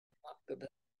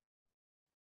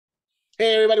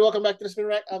Hey everybody, welcome back to the Spin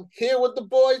Rack. I'm here with the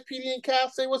boys, PD and Cal.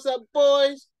 Say what's up,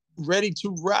 boys. Ready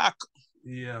to rock.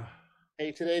 Yeah.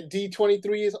 Hey, today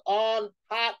D23 is on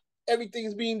hot.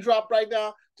 Everything's being dropped right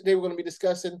now. Today we're going to be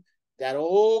discussing that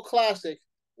old classic,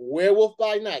 Werewolf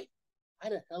by Night.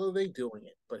 Why the hell are they doing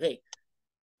it? But hey,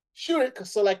 shoot it,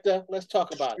 Selector. Let's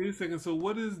talk about it. Wait a second. So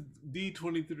what is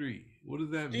D23? What does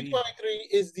that mean? D23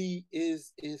 is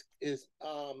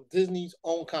Disney's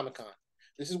own Comic Con.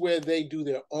 This is where they do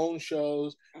their own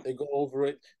shows. They go over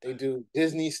it. They do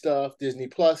Disney stuff, Disney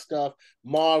Plus stuff,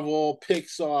 Marvel,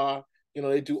 Pixar.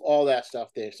 They do all that stuff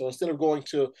there. So instead of going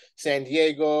to San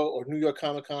Diego or New York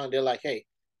Comic Con, they're like, hey,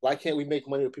 why can't we make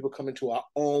money with people coming to our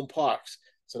own parks?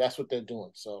 So that's what they're doing.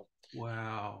 So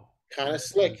wow, kind of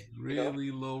slick.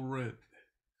 Really low rent.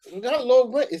 Not low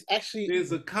rent. It's actually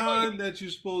there's a con that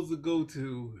you're supposed to go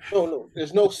to. No.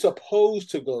 There's no supposed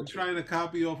to go to. Trying to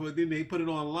copy off of. Then they put it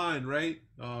online, right?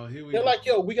 Here we They're go. like,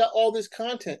 yo, we got all this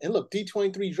content, and look,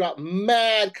 D23 dropped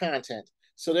mad content.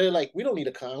 So they're like, we don't need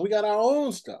a con. We got our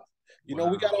own stuff. We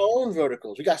got our own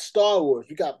verticals. We got Star Wars.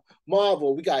 We got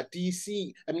Marvel. We got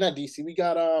DC. I mean, not DC. We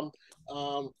got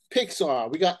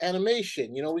Pixar. We got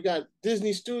animation. We got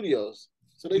Disney Studios.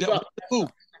 So they dropped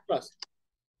plus.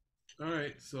 All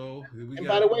right, so we got.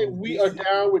 By the way, we are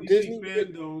down with Disney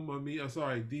fandom.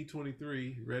 Sorry,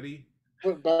 D23. Ready?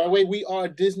 By the way, we are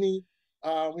Disney.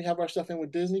 We have our stuff in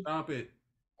with Disney. Stop it.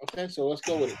 Okay, so let's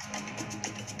go with it.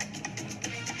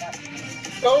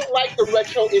 Don't like the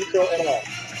retro intro at all.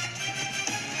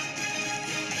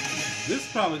 This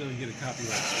is probably going to get a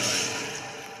copyright strike.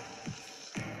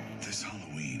 This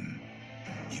Halloween,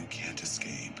 you can't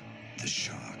escape the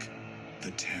shock,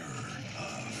 the terror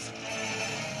of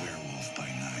Werewolf by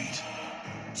Night.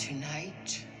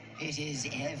 Tonight, it is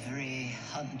every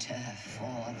hunter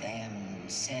for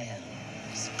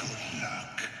themselves. Good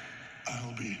luck.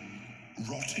 I'll be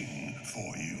rotting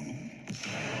for you.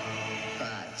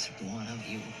 But one of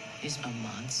you is a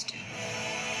monster,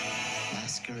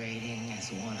 masquerading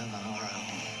as one of our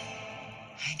own.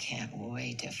 I can't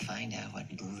wait to find out what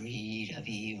breed of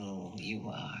evil you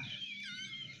are.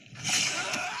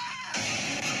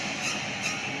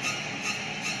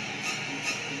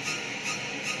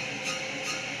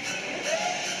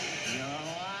 You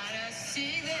wanna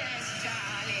see this,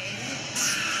 darling?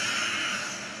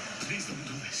 Please don't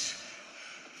do this.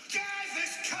 Death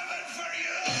is coming for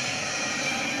you!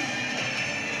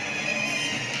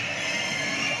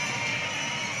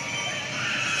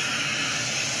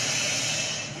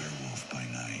 Werewolf by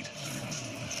Night.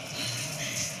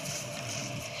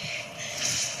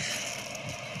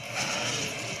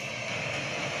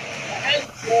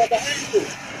 Behind you.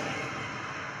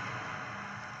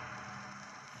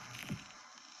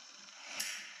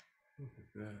 Look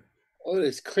at that. Oh, it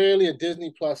is clearly a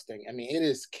Disney Plus thing. I mean, it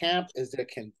is camp as there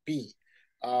can be.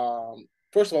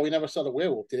 First of all, we never saw the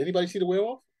werewolf. Did anybody see the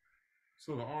werewolf?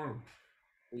 So the arm.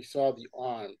 We saw the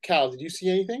arm. Cal, did you see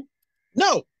anything?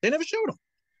 No, they never showed him.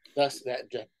 That's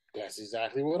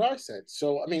exactly what I said.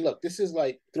 So I mean, look, this is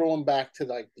like throwing back to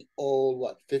like the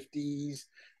old 50s,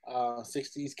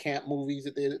 60s camp movies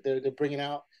that they're bringing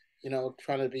out.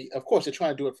 Trying to be. Of course, they're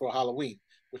trying to do it for Halloween,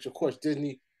 which of course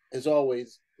Disney is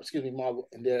always. Excuse me, Marvel,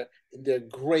 and their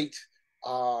great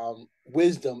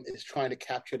wisdom is trying to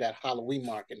capture that Halloween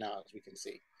market now, as we can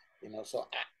see. So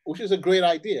which is a great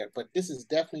idea. But this is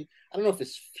definitely. I don't know if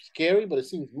it's scary, but it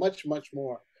seems much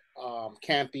more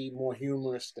campy, more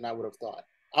humorous than I would have thought.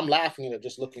 I'm laughing at it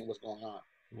just looking at what's going on.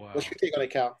 Wow. What's your take on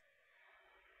it, Cal?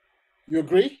 You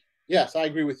agree? Yes, I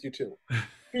agree with you too.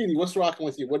 Petey, what's rocking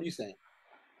with you? What are you saying?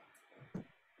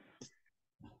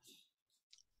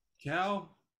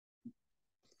 Cal?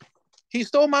 He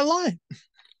stole my line.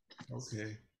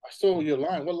 Okay. I stole your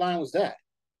line. What line was that?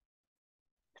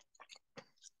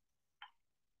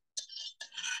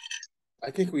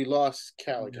 I think we lost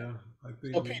Cal again. Yeah, I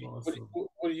think we lost him. What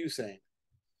are you saying?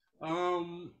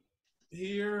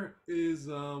 Here is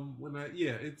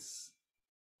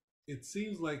it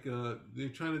seems like they're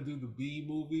trying to do the B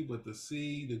movie, but the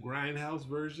grindhouse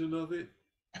version of it.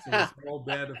 So it's all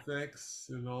bad effects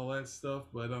and all that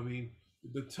stuff. But I mean,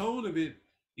 the tone of it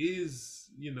is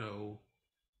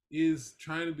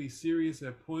trying to be serious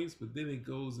at points, but then it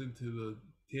goes into the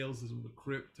Tales from the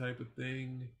Crypt type of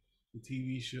thing, the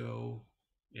TV show,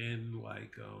 and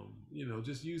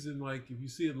just using if you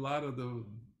see a lot of the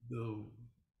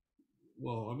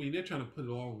they're trying to put it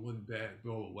all in one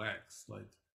ball of wax. Like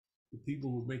the people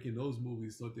who were making those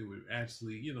movies thought they were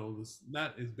actually,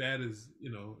 not as bad as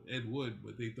Ed Wood,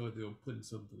 but they thought they were putting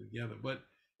something together. But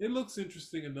it looks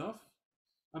interesting enough.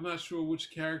 I'm not sure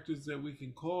which characters that we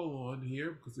can call on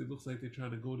here because it looks like they're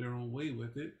trying to go their own way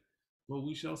with it, but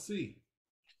we shall see.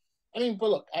 I mean, but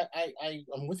look,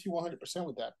 I'm with you 100%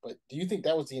 with that. But do you think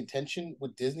that was the intention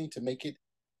with Disney to make it?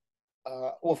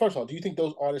 Well, first of all, do you think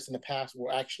those artists in the past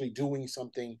were actually doing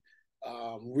something?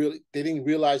 Really, they didn't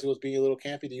realize it was being a little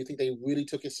campy. Do you think they really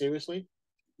took it seriously?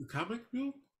 The comic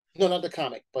book? No, not the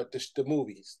comic, but the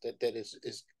movies. That is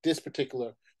this particular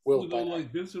You Werewolf know, by Night.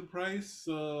 like Vincent Price,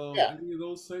 Yeah, any of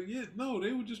those say, yeah, no,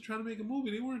 they were just trying to make a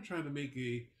movie. They weren't trying to make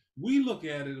a. We look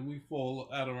at it and we fall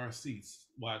out of our seats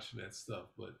watching that stuff,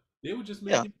 but they were just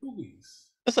Yeah. making movies.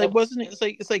 It's like, wasn't it?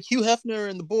 It's like Hugh Hefner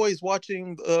and the boys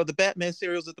watching the Batman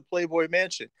serials at the Playboy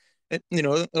Mansion. And,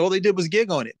 all they did was gig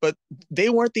on it, but they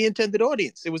weren't the intended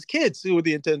audience. It was kids who were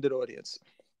the intended audience.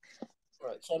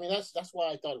 right. So I mean, that's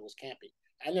why I thought it was campy.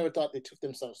 I never thought they took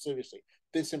themselves seriously.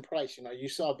 Vincent Price, you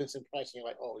saw Vincent Price and you're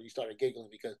like, oh, you started giggling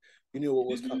because you knew what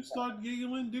was Didn't you coming. start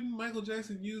giggling? Didn't Michael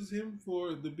Jackson use him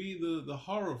to be the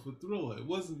horror for Thriller? It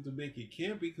wasn't to make it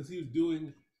campy because he was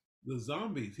doing the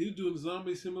zombies. He was doing the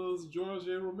zombies similar to George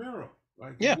A. Romero.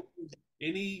 Like it Yeah.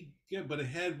 wasn't but it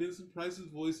had Vincent Price's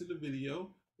voice in the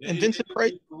video. And Vincent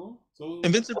Price So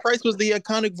and Vincent Price was the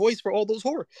iconic voice for all those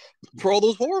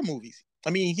horror movies. I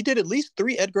mean, he did at least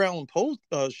 3 Edgar Allan Poe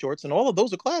shorts, and all of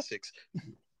those are classics.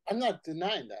 I'm not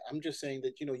denying that. I'm just saying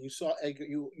that you saw Edgar,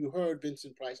 you heard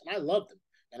Vincent Price, and I loved him.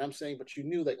 And I'm saying, but you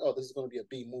knew like, oh, this is going to be a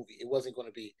B movie. It wasn't going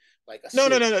to be like a No,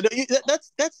 no, series. no, no.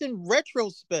 That's in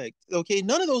retrospect. Okay,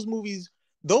 none of those movies.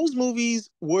 Those movies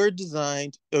were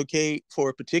designed, okay, for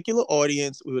a particular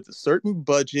audience with a certain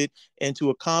budget and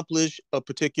to accomplish a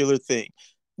particular thing.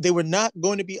 They were not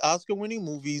going to be Oscar-winning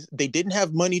movies. They didn't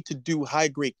have money to do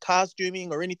high-grade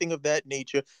costuming or anything of that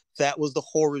nature. That was the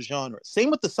horror genre.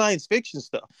 Same with the science fiction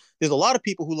stuff. There's a lot of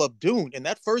people who love Dune, and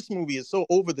that first movie is so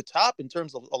over the top in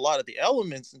terms of a lot of the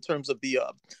elements, in terms of the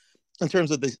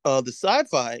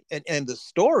sci-fi and the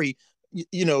story.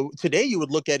 Today you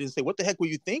would look at it and say, what the heck were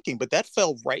you thinking? But that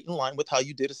fell right in line with how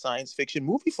you did a science fiction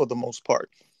movie for the most part.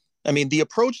 I mean,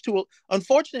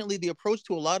 unfortunately, the approach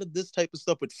to a lot of this type of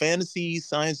stuff with fantasy,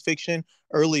 science fiction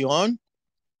early on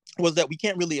was that we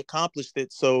can't really accomplish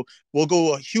it. So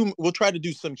we'll try to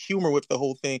do some humor with the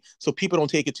whole thing so people don't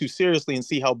take it too seriously and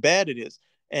see how bad it is.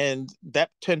 And that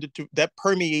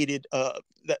permeated,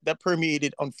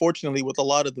 unfortunately, with a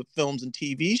lot of the films and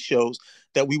TV shows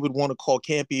that we would want to call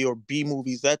campy or B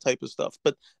movies, that type of stuff.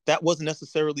 But that wasn't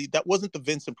the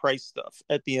Vincent Price stuff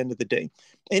at the end of the day.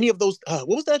 Any of those, what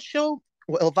was that show?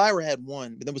 Well, Elvira had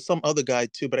one, but there was some other guy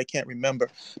too, but I can't remember.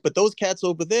 But those cats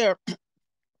over there,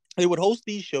 they would host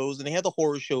these shows and they had the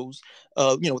horror shows,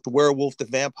 with the werewolf, the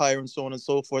vampire, and so on and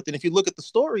so forth. And if you look at the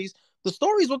stories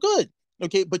were good.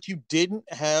 Okay, but you didn't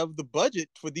have the budget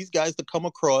for these guys to come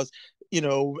across,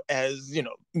 as,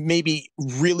 maybe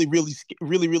really, really,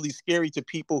 really, really scary to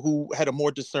people who had a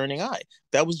more discerning eye.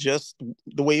 That was just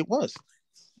the way it was.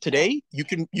 Today, you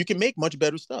can make much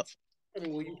better stuff. I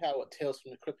mean, when you had Tales from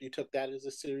the Crypt, you took that as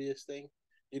a serious thing.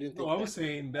 You didn't no, think I that. was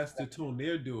saying that's the tone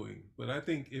they're doing. But I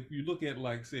think if you look at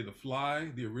like say The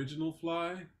Fly, the original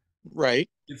Fly, Right.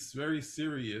 it's very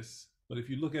serious. But if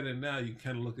you look at it now, you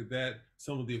kind of look at that.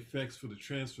 Some of the effects for the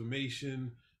transformation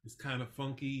is kind of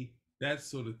funky, that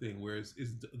sort of thing. Whereas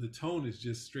the tone is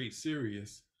just straight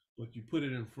serious. But you put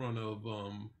it in front of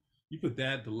you put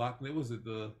that the Loch Ness was it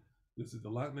the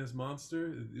Loch Ness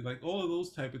monster? Like all of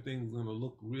those type of things are gonna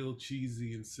look real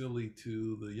cheesy and silly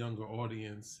to the younger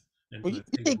audience, and Well, it's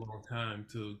gonna take a long time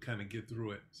to kind of get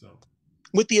through it. So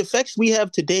with the effects we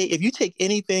have today, if you take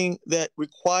anything that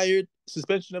required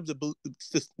suspension of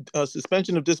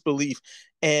disbelief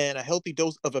and a healthy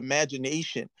dose of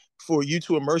imagination for you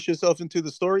to immerse yourself into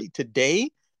the story today,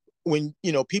 when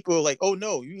people are like, oh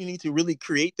no, you need to really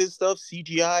create this stuff,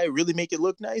 CGI, really make it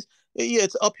look nice. Yeah,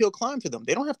 it's an uphill climb for them.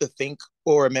 They don't have to think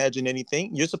or imagine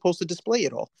anything. You're supposed to display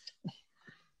it all.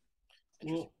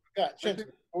 Interesting. well, Shanti,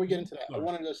 before we get into that, I sorry.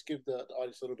 wanted to just give the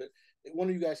audience a little bit. One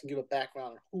of you guys can give a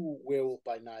background on who Werewolf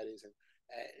by Night is, and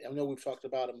I know we've talked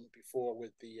about him before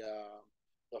with the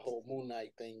whole Moon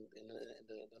Knight thing in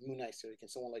the Moon Knight series. Can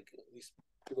someone like at least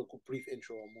give a brief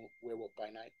intro on Werewolf by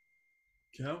Night?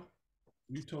 Cal,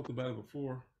 you talked about it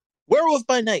before. Werewolf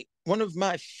by Night, one of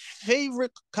my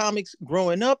favorite comics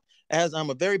growing up, as I'm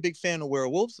a very big fan of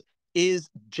werewolves, is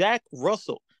Jack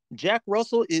Russell. Jack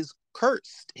Russell is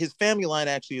cursed. His family line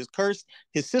actually is cursed.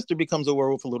 His sister becomes a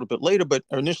werewolf a little bit later, but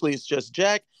initially it's just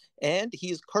Jack, and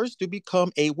he is cursed to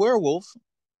become a werewolf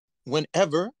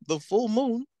whenever the full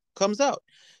moon comes out.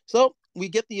 So we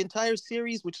get the entire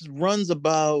series, which runs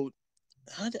about,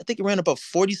 I think it ran about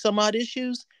 40 some odd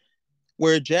issues,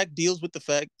 where Jack deals with the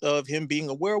fact of him being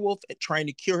a werewolf and trying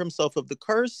to cure himself of the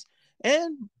curse,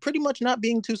 and pretty much not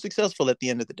being too successful at the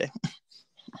end of the day.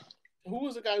 Who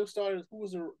was the guy who started? Who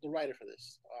was the writer for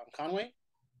this? Conway?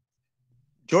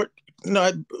 George?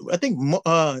 No, I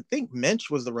think Mensch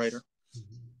was the writer.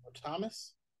 Or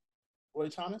Thomas? Roy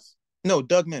Thomas? No,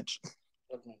 Doug Mensch.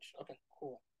 Doug Mensch. Okay,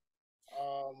 cool.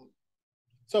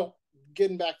 So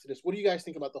getting back to this, what do you guys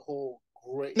think about the whole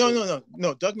great?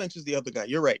 No. Doug Mensch is the other guy.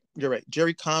 You're right.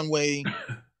 Jerry Conway.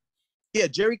 Yeah,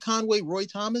 Jerry Conway, Roy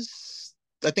Thomas.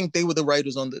 I think they were the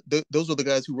writers on those were the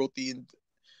guys who wrote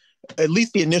at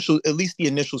least the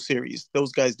initial series.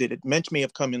 Those guys did it. Mensch may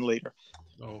have come in later.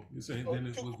 Oh, you're saying then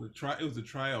it was a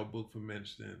tryout book for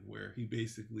Mensch then, where he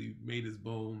basically made his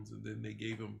bones, and then they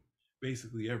gave him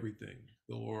basically everything: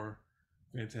 Thor,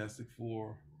 Fantastic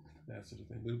Four, that sort of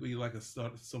thing. It would be like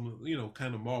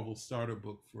kind of Marvel starter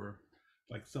book for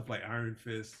like stuff like Iron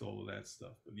Fist, all of that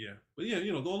stuff. But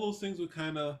yeah, all those things would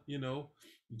kind of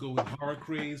go with horror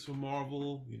craze for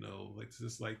Marvel. Like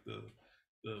just like the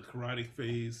karate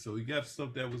phase. So you got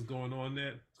stuff that was going on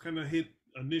that kind of hit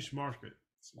a niche market.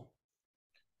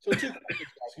 So two questions,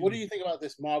 what do you think about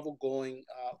this Marvel going?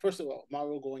 First of all,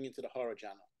 Marvel going into the horror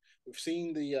genre. We've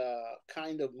seen the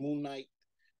kind of Moon Knight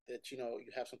that you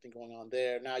have something going on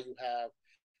there. Now you have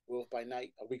Werewolf by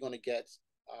Night. Are we going to get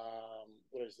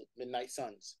what is it? Midnight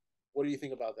Suns. What do you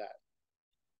think about that?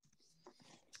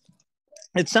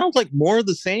 It sounds like more of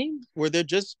the same, where they're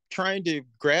just trying to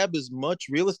grab as much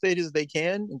real estate as they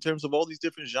can in terms of all these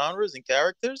different genres and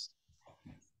characters.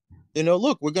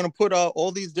 Look, we're going to put out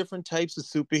all these different types of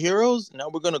superheroes. Now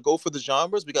we're going to go for the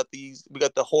genres. We got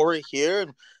the horror here,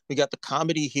 and we got the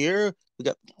comedy here. We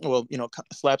got,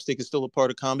 slapstick is still a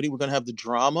part of comedy. We're going to have the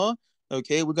drama.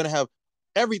 Okay. We're going to have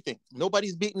everything.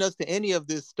 Nobody's beating us to any of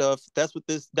this stuff. At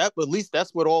least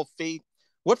that's what all phase.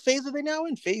 What phase are they now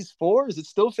in? Phase 4? Is it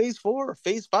still phase 4 or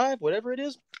phase 5? Whatever it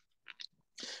is.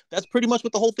 That's pretty much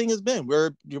what the whole thing has been.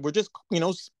 We're just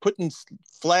putting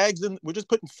flags in. We're just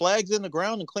putting flags in the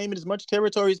ground and claiming as much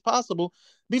territory as possible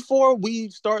before we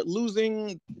start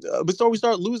losing.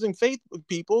 Faith with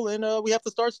people, and we have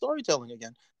to start storytelling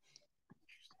again.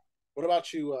 What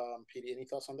about you, PD? Any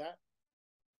thoughts on that?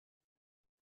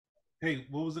 Hey,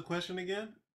 what was the question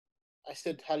again? I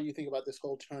said, how do you think about this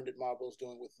whole turn that Marvel's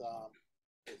doing with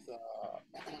the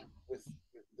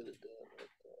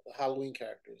Halloween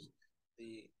characters?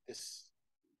 This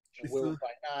Werewolf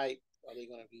by Night. Are they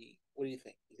going to be? What do you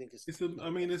think? You think it's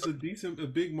a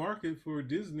big market for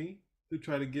Disney to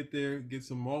try to get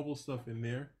some Marvel stuff in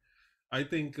there. I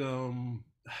think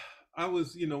I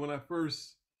was when I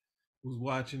first was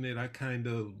watching it, I kind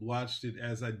of watched it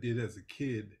as I did as a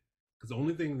kid, because the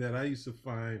only thing that I used to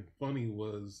find funny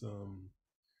was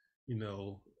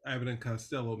Abbott and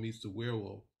Costello meets the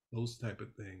werewolf, those type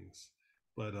of things.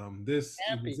 But this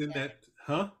was in that,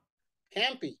 huh?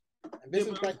 Campy.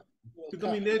 Abbott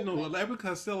and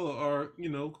Costello are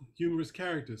humorous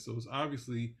characters, so it's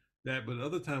obviously that. But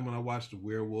other time when I watched a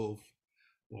werewolf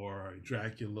or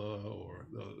Dracula or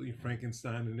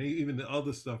Frankenstein, and even the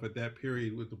other stuff at that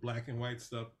period with the black and white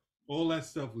stuff, all that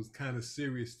stuff was kind of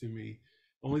serious to me.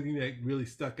 Only thing that really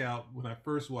stuck out when I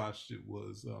first watched it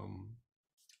was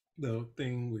the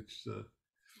thing which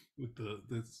with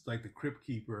that's like the Crypt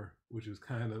Keeper, which was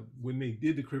kind of, when they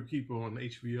did the Crypt Keeper on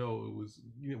HBO,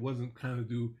 it wasn't kind of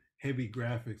do heavy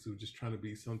graphics. It was just trying to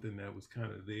be something that was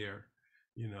kind of there,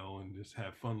 and just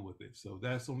have fun with it. So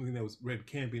that's something that was red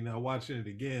campy. Now watching it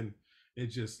again, it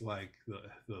just like the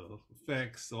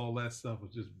effects, all that stuff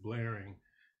was just blaring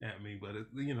at me. But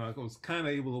I was kind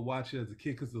of able to watch it as a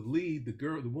kid because the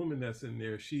woman that's in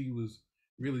there, she was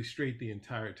really straight the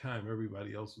entire time.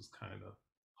 Everybody else was kind of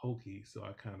hokey, so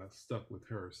I kind of stuck with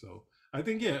her. So I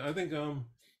think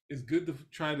it's good to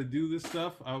try to do this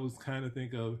stuff. I was kind of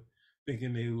thinking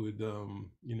they would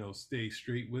stay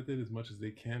straight with it as much as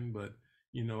they can, but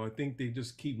I think they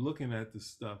just keep looking at this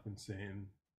stuff and saying,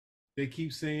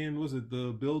 was it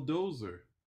the Bill Dozer,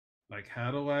 like,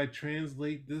 how do I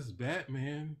translate this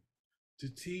Batman to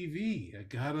TV? I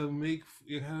gotta make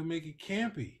it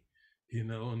campy,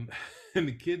 and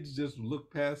the kids just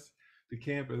look past the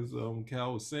camp, as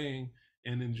Cal was saying,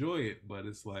 and enjoy it. But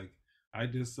it's like, I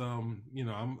just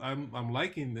I'm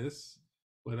liking this,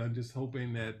 but I'm just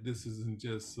hoping that this isn't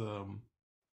just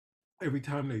every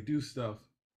time they do stuff,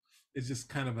 it's just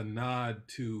kind of a nod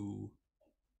to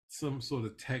some sort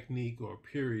of technique or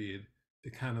period to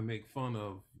kind of make fun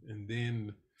of, and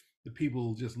then the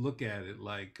people just look at it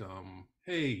like,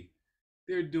 hey,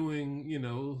 they're doing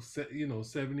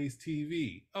 70s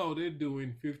TV. Oh, they're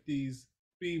doing 50s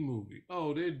B movie.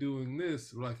 Oh, they're doing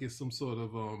this like it's some sort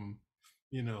of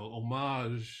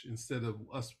homage instead of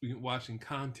us watching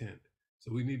content.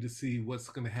 So we need to see what's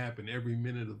going to happen every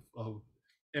minute of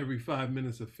every 5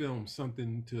 minutes of film,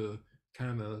 something to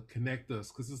kind of connect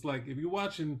us. Because it's like if you're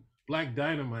watching Black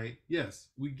Dynamite, yes,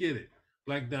 we get it.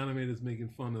 Black Dynamite is making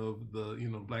fun of the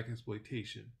black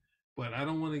exploitation, but I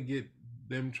don't want to get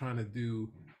them trying to do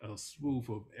a spoof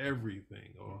of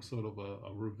everything or sort of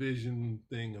a revision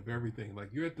thing of everything. Like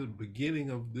you're at the beginning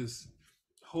of this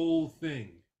whole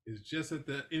thing. It's just at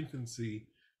the infancy,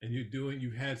 and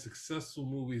you've had successful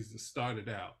movies that started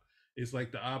out. It's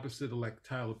like the opposite of like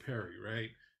Tyler Perry, right?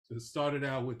 So it started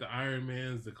out with the Iron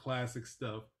Mans, the classic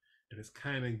stuff, and it's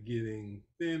kind of getting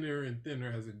thinner and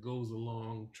thinner as it goes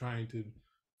along, trying to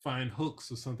find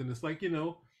hooks or something. It's like, it's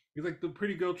like the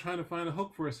pretty girl trying to find a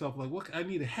hook for herself. Like, what? I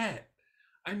need a hat.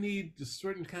 I need a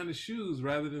certain kind of shoes,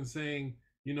 rather than saying,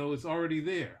 it's already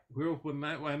there. Werewolf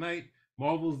by Night,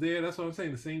 Marvel's there. That's what I'm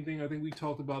saying. The same thing I think we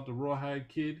talked about the Rawhide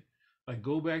Kid. Like,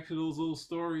 go back to those old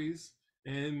stories,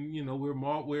 and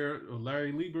where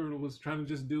Larry Lieber was trying to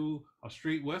just do a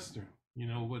straight western.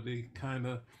 What they kind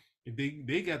of, if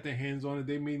they got their hands on it,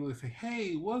 they made it say,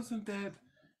 hey, wasn't that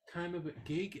kind of a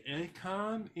gay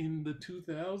icon in the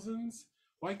 2000s?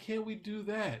 Why can't we do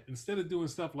that instead of doing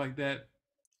stuff like that?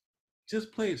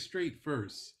 Just play it straight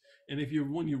first. And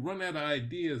when you run out of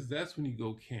ideas, that's when you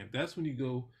go camp. That's when you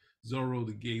go Zorro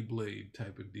the Gay Blade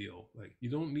type of deal. Like, you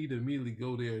don't need to immediately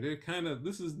go there. They're kind of,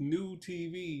 this is new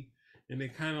TV, and they're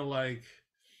kind of like,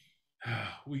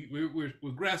 we're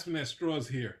grasping at straws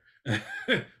here.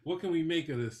 What can we make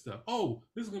of this stuff? Oh,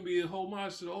 this is gonna be a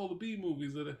homage to all the B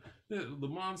movies, the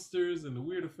monsters and the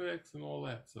weird effects and all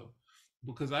that. So,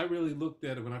 because I really looked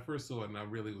at it when I first saw it, and I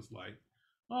really was like,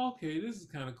 oh, okay, this is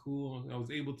kind of cool. I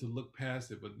was able to look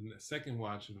past it, but in the second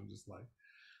watching, I'm just like,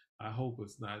 I hope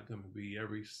it's not going to be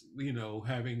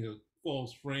having a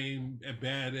false frame, a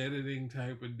bad editing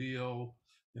type of deal.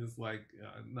 It's like,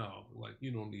 no, like,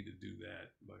 you don't need to do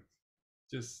that. Like,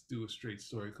 just do a straight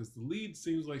story, because the lead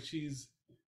seems like she's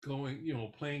going,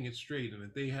 playing it straight. And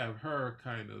if they have her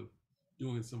kind of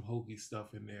doing some hokey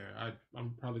stuff in there,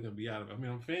 I'm probably going to be out of it. I mean,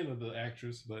 I'm a fan of the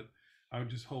actress, but I would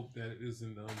just hope that it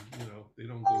isn't, they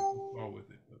don't go too far with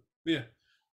it. But yeah,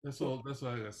 that's all I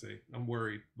gotta say. I'm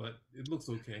worried, but it looks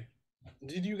okay.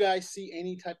 Did you guys see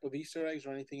any type of Easter eggs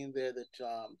or anything in there that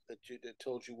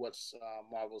told you what's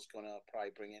Marvel's gonna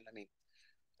probably bring in? I mean,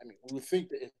 we would think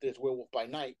that if there's Werewolf by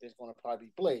Night, there's gonna probably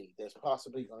be Blade. There's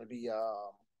possibly gonna be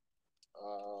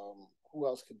who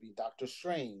else could be Doctor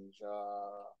Strange,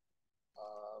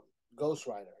 Ghost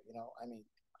Rider. I mean,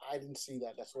 I didn't see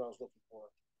that. That's what I was looking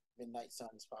for. Midnight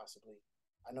Suns, possibly.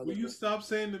 I know. Will you stop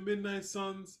saying the Midnight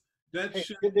Suns? That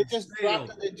shit they just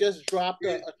dropped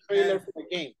a trailer for the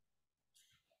game.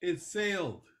 It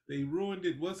sailed. They ruined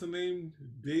it. What's the name?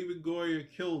 David Goyer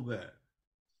killed that.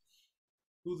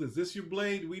 Who's this? Is this your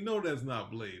Blade? We know that's not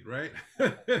Blade, right?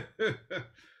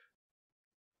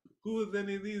 Who is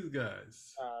any of these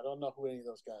guys? I don't know who any of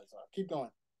those guys are. Keep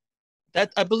going.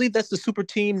 I believe that's the super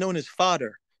team known as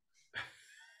Fodder.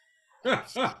 I'm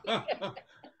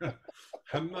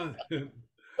not.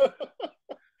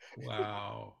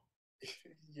 Wow.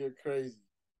 You're crazy.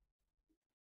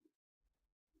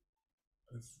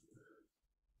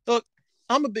 Look,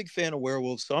 I'm a big fan of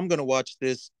werewolves, so I'm going to watch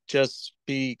this just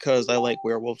because I like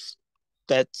werewolves.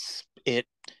 That's it.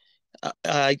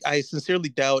 I sincerely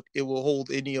doubt it will hold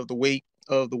any of the weight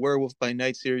of the Werewolf by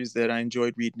Night series that I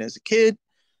enjoyed reading as a kid.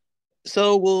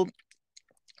 So we'll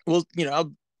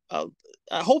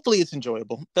hopefully it's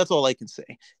enjoyable. That's all I can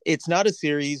say. It's not a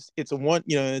series. It's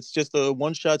it's just a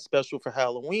one-shot special for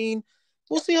Halloween.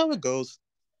 We'll see how it goes.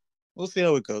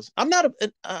 I'm not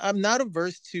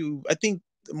averse to, I think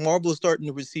Marvel is starting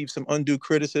to receive some undue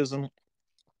criticism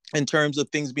in terms of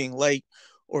things being light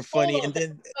or funny. And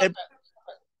then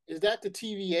is that the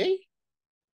TVA?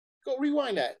 Go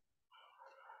rewind that.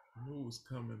 Who's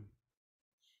coming?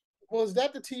 Well, is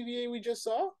that the TVA we just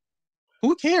saw?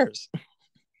 Who cares?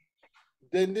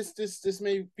 Then this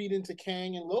may feed into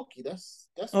Kang and Loki. That's.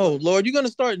 Oh Lord, you're gonna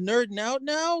start nerding out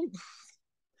now?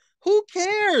 Who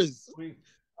cares? We've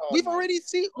already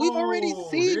seen the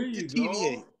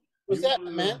TVA. Was that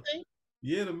the Man Thing?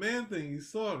 Yeah, the Man Thing. You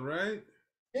saw it, right?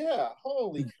 Yeah.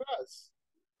 Holy crust.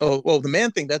 Oh, well, the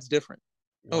Man Thing, that's different.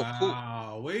 Wow. Oh, cool.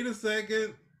 Wait a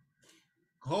second.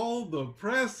 Hold the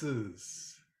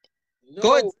presses. No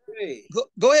go ahead. way.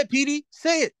 Go ahead, Petey.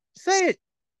 Say it.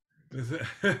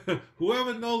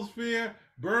 Whoever knows fear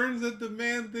burns at the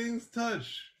Man Thing's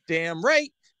touch. Damn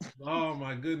right. Oh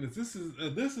my goodness! This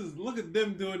is look at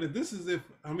them doing it. This is if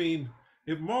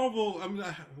Marvel.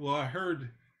 I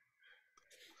heard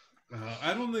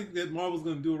I don't think that Marvel's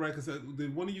gonna do it right because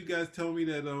did one of you guys tell me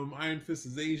that Iron Fist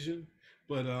is Asian?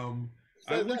 But I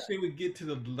Says wish that. they would get to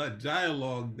the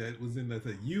dialogue that was in that.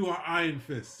 Said, "You are Iron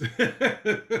Fist."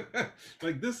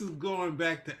 Like this is going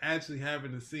back to actually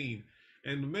having a scene,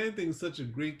 and the Man Thing is such a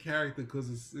great character because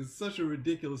it's such a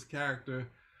ridiculous character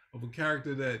of a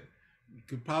character that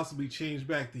could possibly change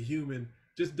back to human,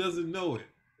 just doesn't know it.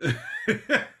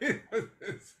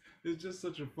 It's just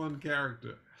such a fun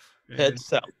character, and Heads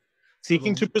south. for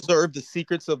Seeking the to preserve the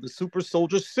secrets of the super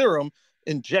soldier serum,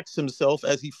 injects himself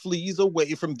as he flees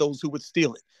away from those who would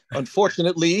steal it.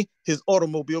 Unfortunately, his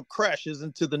automobile crashes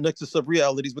into the nexus of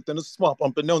realities within a swamp,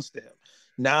 unbeknownst to him.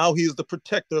 Now he is the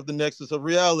protector of the nexus of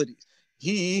realities.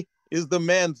 He is the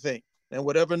Man Thing, and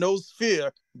whatever knows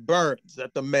fear burns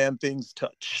at the Man Thing's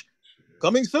touch.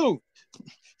 Coming soon.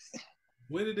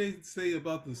 what did they say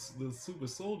about the super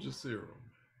soldier serum?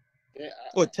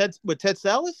 Yeah, Ted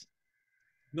Salas?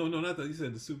 No, no, not that. You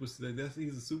said the super. That's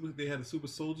he's a super. They had a super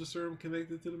soldier serum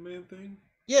connected to the Man Thing.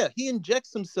 Yeah, he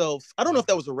injects himself. I don't know Wow. if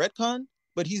that was a retcon,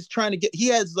 but he's trying to get. He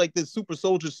has like this super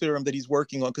soldier serum that he's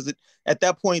working on because at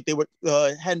that point they were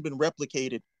hadn't been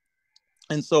replicated,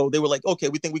 and so they were like, okay,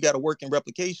 we think we got to work in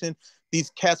replication. These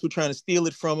cats were trying to steal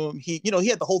it from him. He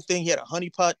had the whole thing. He had a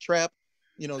honeypot trap.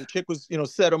 The chick was,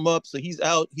 set him up. So he's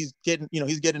out. He's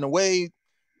getting away,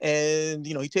 and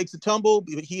he takes a tumble.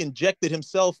 He injected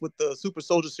himself with the super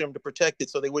soldier serum to protect it,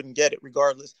 so they wouldn't get it,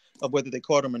 regardless of whether they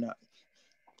caught him or not.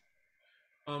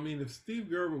 I mean, if Steve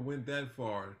Gerber went that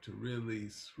far to really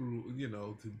screw,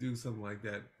 to do something like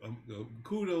that,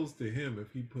 kudos to him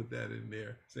if he put that in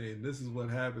there, saying this is what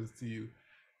happens to you,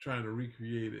 trying to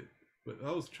recreate it. But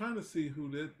I was trying to see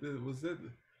who that was. That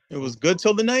It was good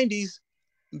till the 90s.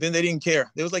 Then they didn't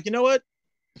care. They was like, you know what?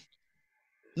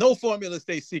 No formula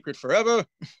stays secret forever.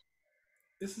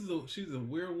 she's a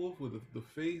werewolf with the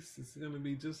face. It's gonna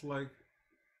be just like.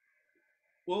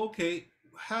 Well, okay.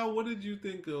 What did you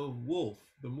think of Wolf,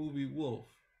 the movie Wolf,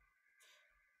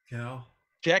 Cal?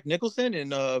 Jack Nicholson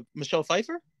and Michelle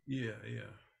Pfeiffer. Yeah, yeah.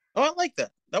 Oh, I like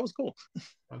that. That was cool.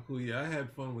 Oh, cool. Yeah, I had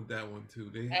fun with that one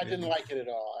too. I didn't like it at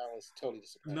all. I was totally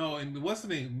disappointed. No, and what's the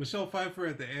name? Michelle Pfeiffer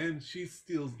at the end, she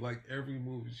steals like every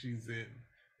movie she's in.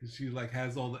 She like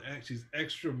has all she's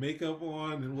extra makeup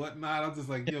on and whatnot. I'm just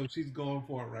like, yo, she's going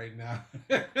for it right now.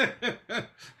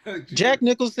 Jack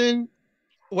Nicholson.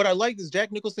 What I liked is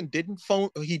Jack Nicholson didn't phone.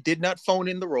 He did not phone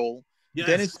in the role. Yes.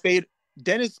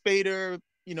 Dennis Spader.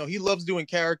 He loves doing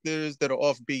characters that are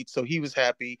offbeat, so he was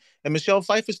happy. And Michelle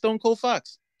Pfeiffer, Stone Cold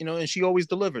Fox. And she always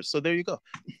delivers. So there you go.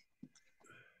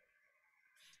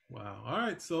 Wow. All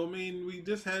right. So I mean, we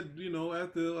just had,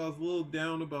 after I was a little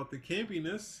down about the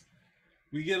campiness,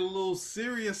 we get a little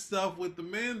serious stuff with the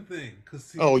Man Thing.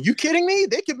 Oh, you kidding me?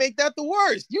 They could make that the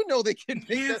worst. They can.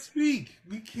 We can't speak.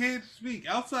 We can't speak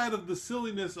outside of the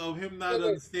silliness of him not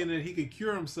understanding that he could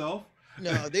cure himself.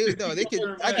 No, they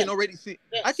can. I can already see.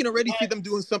 I can already see them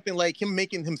doing something like him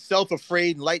making himself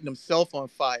afraid and lighting himself on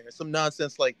fire. Some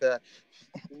nonsense like that.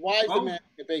 Why is the Man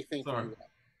Thing a big thing for you guys?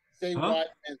 Say Huh? why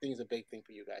the Man Thing is a big thing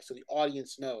for you guys, so the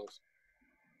audience knows.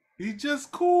 He's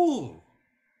just cool.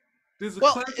 There's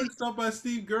classic stuff by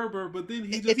Steve Gerber, but then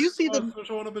he just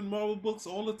showing up in Marvel books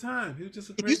all the time. He was just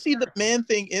a great. If you see the Man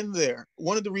Thing in there,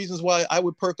 one of the reasons why I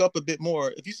would perk up a bit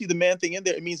more, if you see the Man Thing in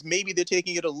there, it means maybe they're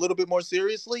taking it a little bit more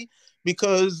seriously,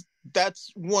 because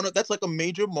that's like a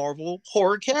major Marvel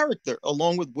horror character,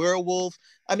 along with Werewolf.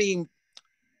 I mean,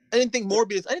 I didn't think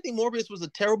Morbius was a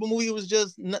terrible movie. It was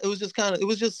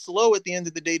just slow at the end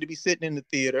of the day to be sitting in the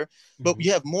theater. But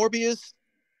you have Morbius,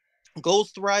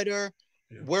 Ghost Rider,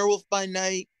 Werewolf by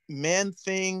Night, Man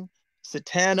Thing,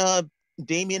 Satana,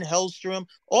 Damien Hellstrom.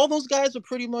 All those guys are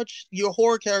pretty much your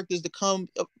horror characters that come.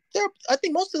 I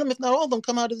think most of them, if not all of them,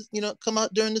 come out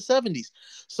during the 70s.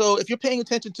 So if you're paying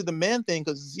attention to the Man Thing,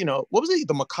 because what was it,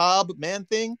 the macabre Man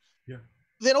Thing? Yeah.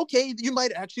 Then okay, you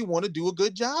might actually want to do a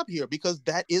good job here, because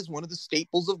that is one of the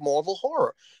staples of Marvel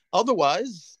horror.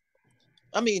 Otherwise,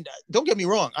 I mean, don't get me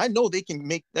wrong. I know they can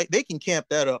camp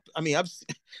that up. I mean,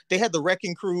 they had the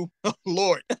Wrecking Crew. Oh,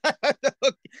 Lord.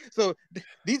 So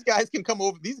these guys can come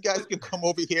over. These guys can come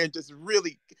over here and just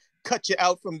really cut you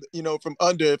out from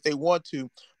under if they want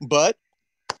to. But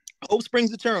hope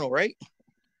springs eternal, right?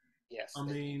 Yes. I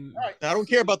mean, I don't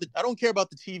care about the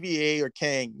TVA or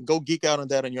Kang. Go geek out on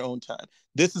that on your own time.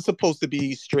 This is supposed to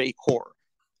be straight horror.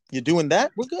 You're doing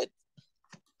that, we're good.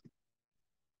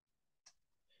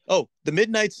 Oh, the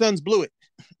Midnight Suns blew it.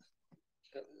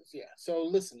 Yeah. So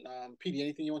listen, Petey,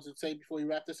 anything you want to say before you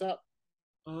wrap this up?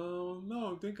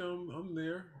 No, I think I'm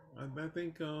there. I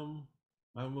think I'm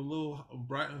a little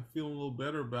bright. I'm feeling a little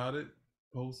better about it.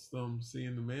 post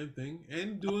seeing the Man Thing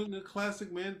and doing a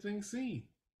classic Man Thing scene.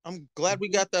 I'm glad we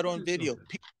got that on video.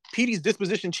 Petey's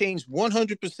disposition changed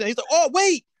 100%. He's like, oh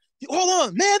wait, hold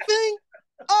on, Man Thing.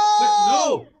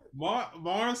 Oh no,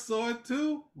 Mars saw it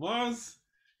too. Mars.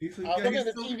 I was looking at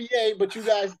the TVA, but you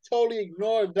guys totally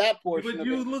ignored that portion. But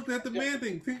you looked at the Man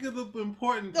Thing. Think of the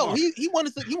important No, part. he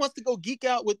wants to go geek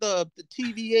out with the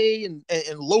TVA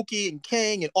and Loki and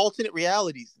Kang and alternate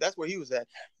realities. That's where he was at.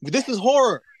 But this is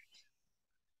horror.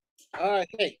 All right,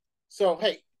 hey,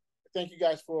 thank you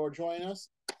guys for joining us.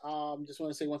 Just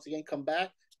want to say once again, come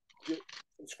back,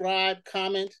 subscribe,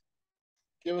 comment,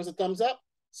 give us a thumbs up.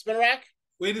 Spin rack.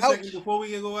 Wait a second before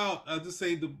we go out. I'll just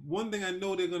say the one thing I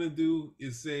know they're gonna do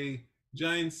is say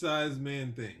giant size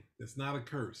Man Thing. That's not a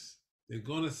curse. They're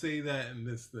gonna say that in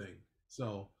this thing.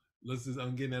 So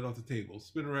I'm getting that off the table.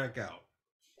 Spin rack out.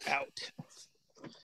 Out.